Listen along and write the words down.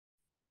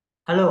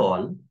Hello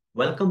all,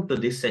 welcome to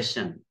this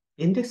session.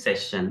 In this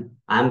session,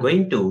 I am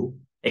going to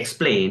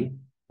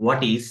explain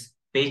what is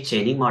page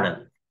chaining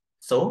model.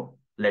 So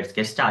let's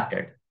get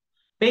started.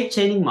 Page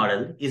chaining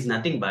model is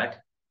nothing but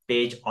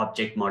page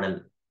object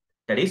model.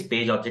 That is,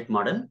 page object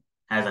model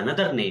has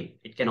another name.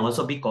 It can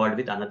also be called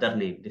with another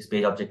name, this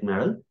page object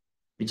model,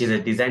 which is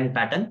a design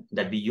pattern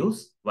that we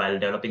use while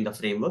developing the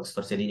frameworks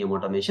for Selenium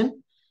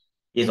automation,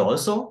 is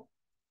also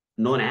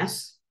known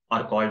as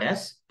or called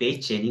as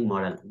page chaining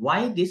model.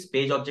 Why this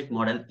page object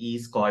model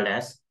is called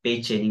as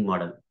page chaining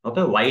model?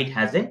 Okay, why it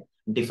has a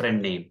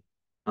different name?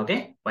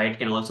 Okay, why it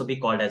can also be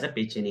called as a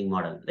page chaining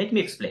model? Let me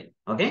explain.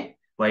 Okay,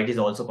 why it is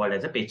also called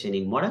as a page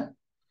chaining model.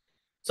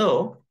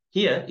 So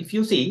here, if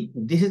you see,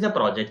 this is the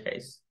project,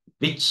 guys,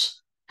 which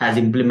has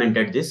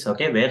implemented this.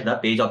 Okay, where the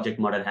page object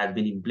model has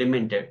been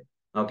implemented.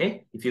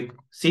 Okay, if you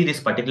see this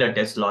particular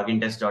test, login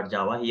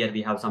test.java, here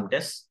we have some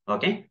tests.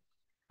 Okay,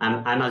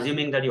 I'm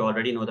assuming that you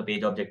already know the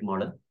page object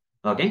model.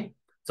 Okay.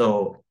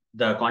 So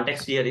the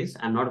context here is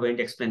I'm not going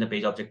to explain the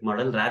page object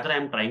model. Rather,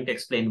 I'm trying to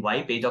explain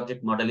why page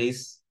object model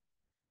is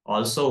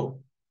also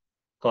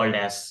called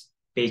as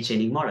page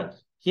chaining model.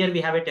 Here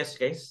we have a test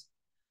case,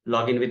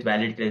 login with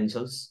valid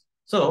credentials.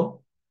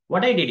 So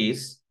what I did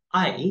is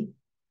I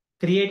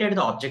created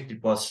the object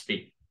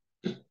repository.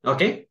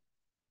 Okay.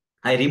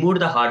 I removed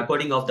the hard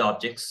coding of the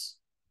objects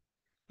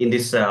in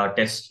this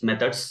test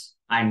methods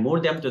and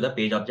moved them to the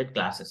page object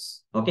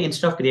classes. Okay,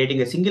 instead of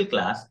creating a single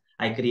class,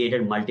 I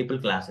created multiple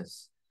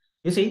classes.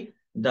 You see,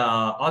 the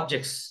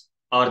objects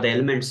or the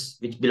elements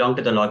which belong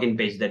to the login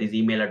page, that is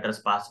email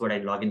address, password,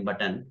 and login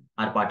button,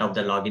 are part of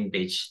the login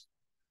page.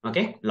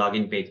 Okay,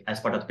 login page.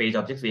 As part of the page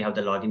objects, we have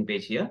the login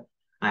page here.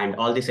 And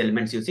all these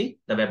elements you see,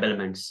 the web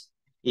elements,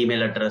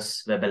 email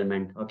address, web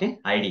element, okay,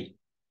 ID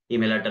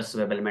email address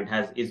web element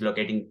is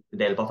locating with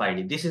the help of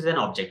ID. This is an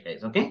object,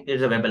 guys. Okay, it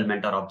is a web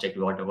element or object,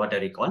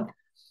 whatever you call.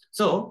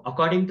 So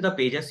according to the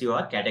pages, you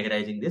are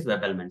categorizing these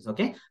web elements.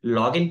 Okay,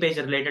 login page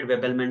related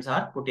web elements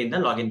are put in the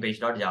login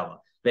page.java,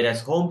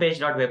 whereas home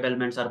page.web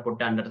elements are put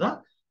under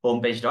the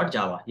home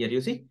page.java. Here you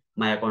see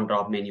my account,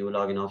 drop menu,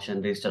 login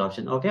option, register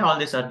option. Okay, all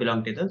these are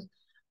belong to the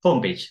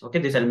home page. Okay,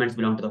 these elements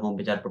belong to the home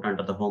page, are put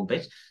under the home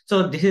page.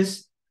 So this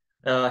is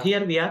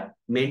here we are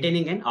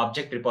maintaining an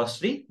object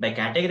repository by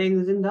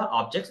categorizing the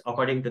objects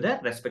according to their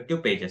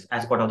respective pages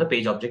as part of the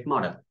page object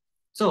model.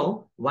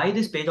 So why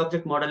this page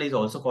object model is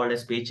also called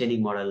as page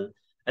chaining model?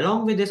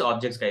 Along with these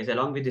objects, guys,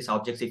 along with these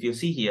objects, if you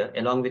see here,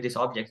 along with these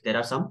objects, there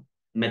are some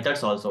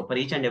methods also. For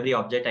each and every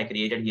object I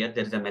created here,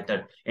 there is a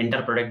method.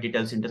 Enter product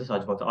details into the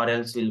search box, or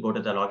else we'll go to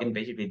the login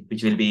page,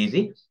 which will be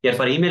easy. Here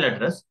for email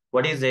address,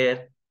 what is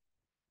there?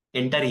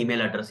 Enter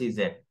email address is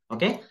there.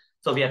 Okay.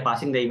 So we are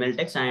passing the email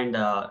text and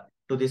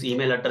to this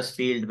email address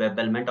field web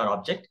element or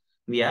object,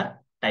 we are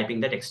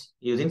typing the text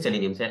using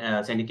Selenium.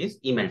 Send it is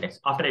email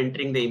text. After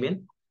entering the email,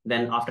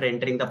 then after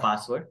entering the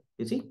password,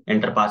 you see,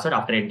 enter password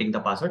after entering the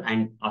password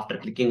and after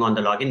clicking on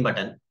the login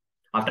button.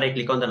 After I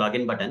click on the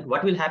login button,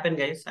 what will happen,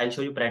 guys? I'll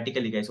show you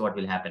practically, guys, what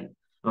will happen.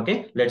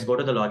 Okay, let's go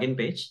to the login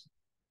page.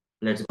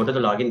 Let's go to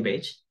the login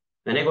page.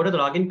 When I go to the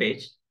login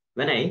page,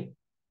 when I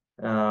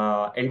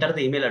enter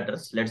the email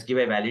address. Let's give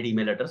a valid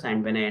email address.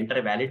 And when I enter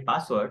a valid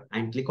password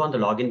and click on the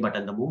login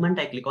button, the moment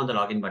I click on the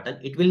login button,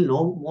 it will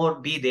no more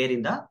be there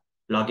in the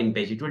login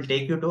page. It will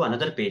take you to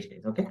another page,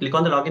 guys. Okay, click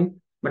on the login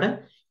button.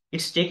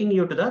 It's taking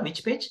you to the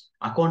which page?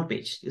 Account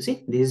page. You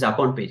see, this is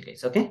account page,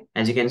 guys. Okay,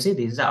 as you can see,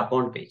 this is the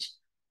account page.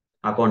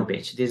 Account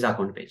page. This is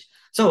account page.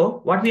 So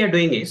what we are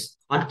doing is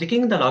on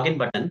clicking the login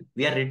button,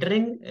 we are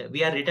returning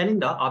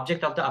the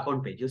object of the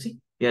account page. You see,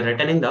 we are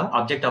returning the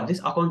object of this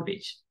account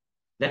page.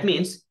 That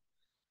means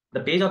the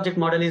page object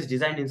model is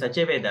designed in such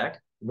a way that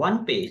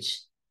one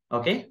page,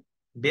 okay,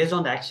 based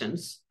on the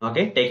actions,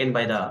 okay, taken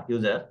by the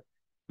user,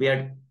 we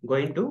are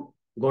going to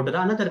go to the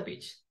another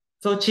page.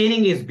 So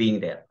chaining is being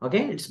there,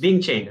 okay, it's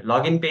being chained.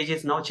 Login page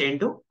is now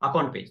chained to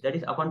account page. That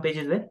is account page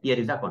is where? Here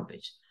is the account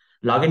page.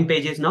 Login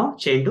page is now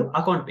chained to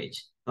account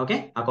page,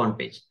 okay, account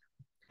page.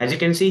 As you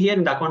can see here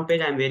in the account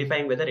page, I'm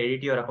verifying whether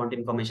edit your account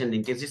information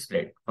link is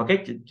displayed.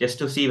 Okay, just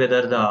to see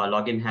whether the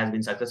login has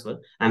been successful.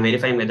 I'm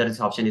verifying whether this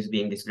option is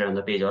being displayed on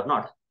the page or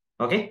not.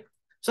 Okay,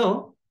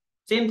 so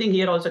same thing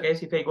here also,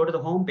 guys. If I go to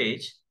the home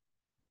page,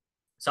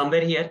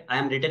 somewhere here, I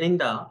am returning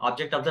the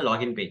object of the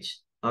login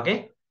page.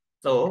 Okay,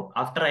 so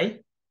after I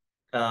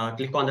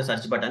click on the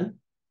search button,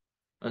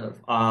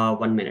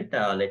 1 minute,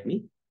 let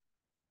me.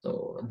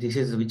 So this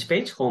is which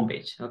page? Home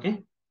page.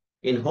 Okay,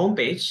 in home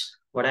page,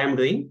 what I am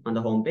doing on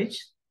the home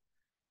page.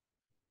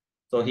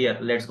 So here,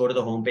 let's go to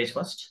the home page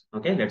first.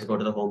 Okay, let's go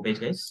to the home page,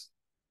 guys.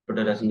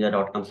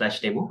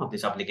 tutorialsninja.com/demo of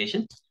this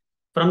application.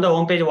 From the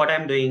home page, what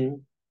I'm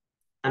doing,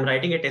 I'm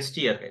writing a test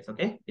here, guys.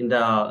 Okay, in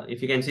the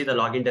if you can see the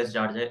login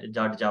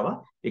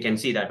test.java, you can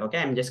see that. Okay,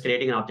 I'm just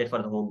creating an object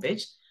for the home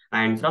page,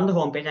 and from the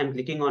home page, I'm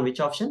clicking on which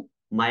option?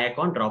 My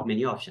account drop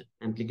menu option.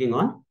 I'm clicking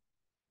on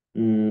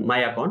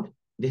my account.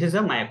 This is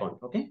a my account.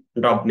 Okay,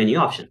 drop menu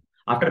option.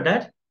 After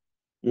that,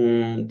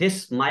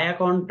 this my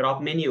account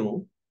drop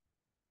menu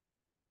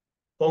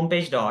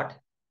homepage dot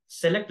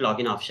select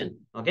login option.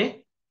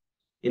 Okay,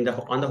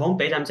 on the home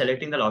page, I'm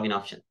selecting the login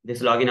option.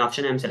 This login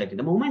option I'm selecting.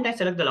 The moment I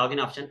select the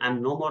login option,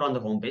 I'm no more on the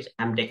home page.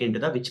 I'm taken to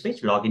the which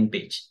page? Login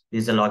page.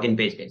 This is a login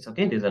page, guys.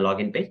 Okay, this is a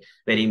login page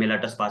where email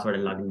address, password,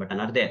 and login button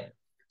are there.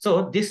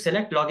 So this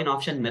select login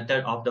option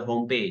method of the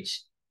home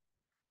page,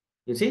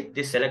 you see,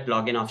 this select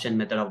login option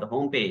method of the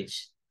home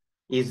page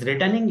is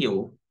returning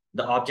you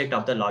the object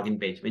of the login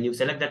page. When you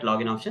select that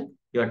login option,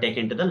 you are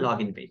taken to the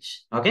login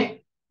page.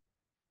 Okay.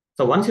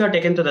 So once you are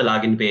taken to the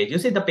login page, you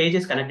see the page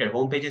is connected.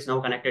 Home page is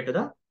now connected to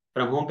the,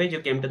 from home page,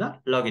 you came to the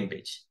login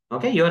page.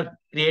 Okay. You are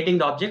creating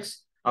the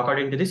objects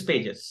according to these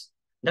pages.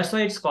 That's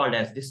why it's called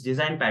as this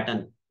design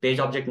pattern, page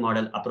object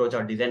model approach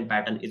or design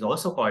pattern is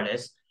also called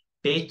as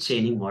page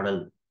chaining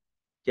model.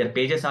 Your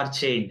pages are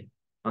chained.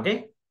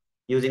 Okay.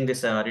 Using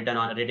this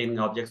returning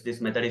objects,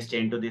 this method is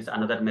chained to this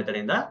another method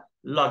in the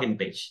login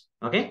page.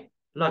 Okay.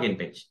 Login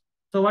page.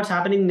 So what's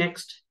happening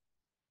next?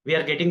 We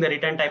are getting the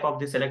return type of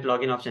the select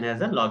login option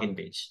as a login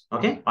page.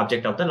 Okay.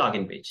 Object of the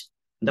login page,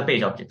 the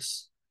page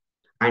objects.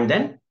 And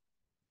then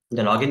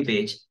the login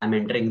page, I'm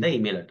entering the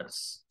email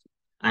address.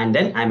 And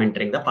then I'm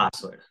entering the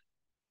password.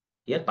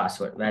 Here,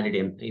 password, valid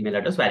email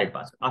address, valid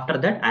password. After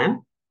that, I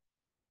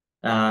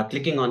am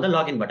clicking on the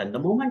login button. The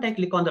moment I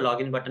click on the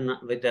login button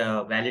with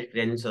valid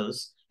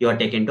credentials, you are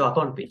taken to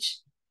account page.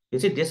 You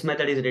see, this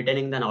method is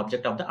returning an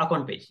object of the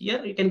account page.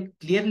 Here you can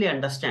clearly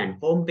understand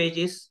home page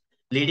is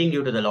leading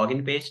you to the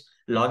login page.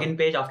 Login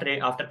page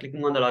after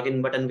clicking on the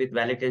login button with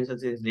valid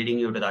credentials is leading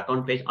you to the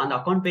account page. On the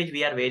account page,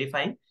 we are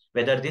verifying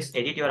whether this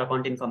edit your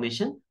account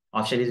information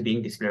option is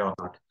being displayed or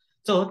not.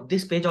 So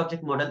this page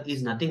object model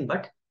is nothing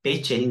but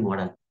page chaining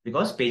model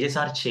because pages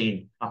are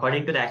chained.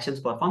 According to the actions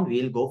performed,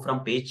 we will go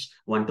from page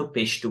 1 to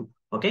page 2,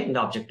 okay, in the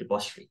object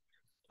repository.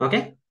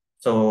 Okay,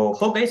 so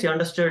hope guys you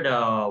understood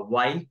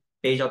why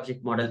page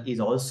object model is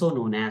also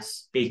known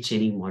as page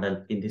chaining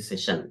model in this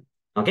session.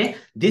 Okay,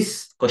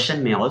 this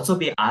question may also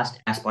be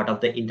asked as part of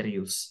the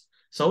interviews.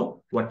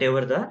 So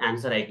whatever the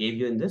answer I gave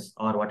you in this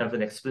or whatever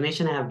the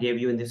explanation I have gave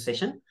you in this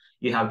session,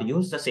 you have to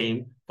use the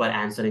same for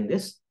answering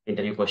this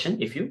interview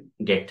question if you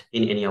get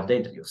in any of the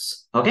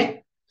interviews.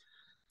 Okay.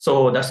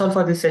 So that's all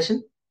for this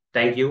session.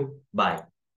 Thank you. Bye.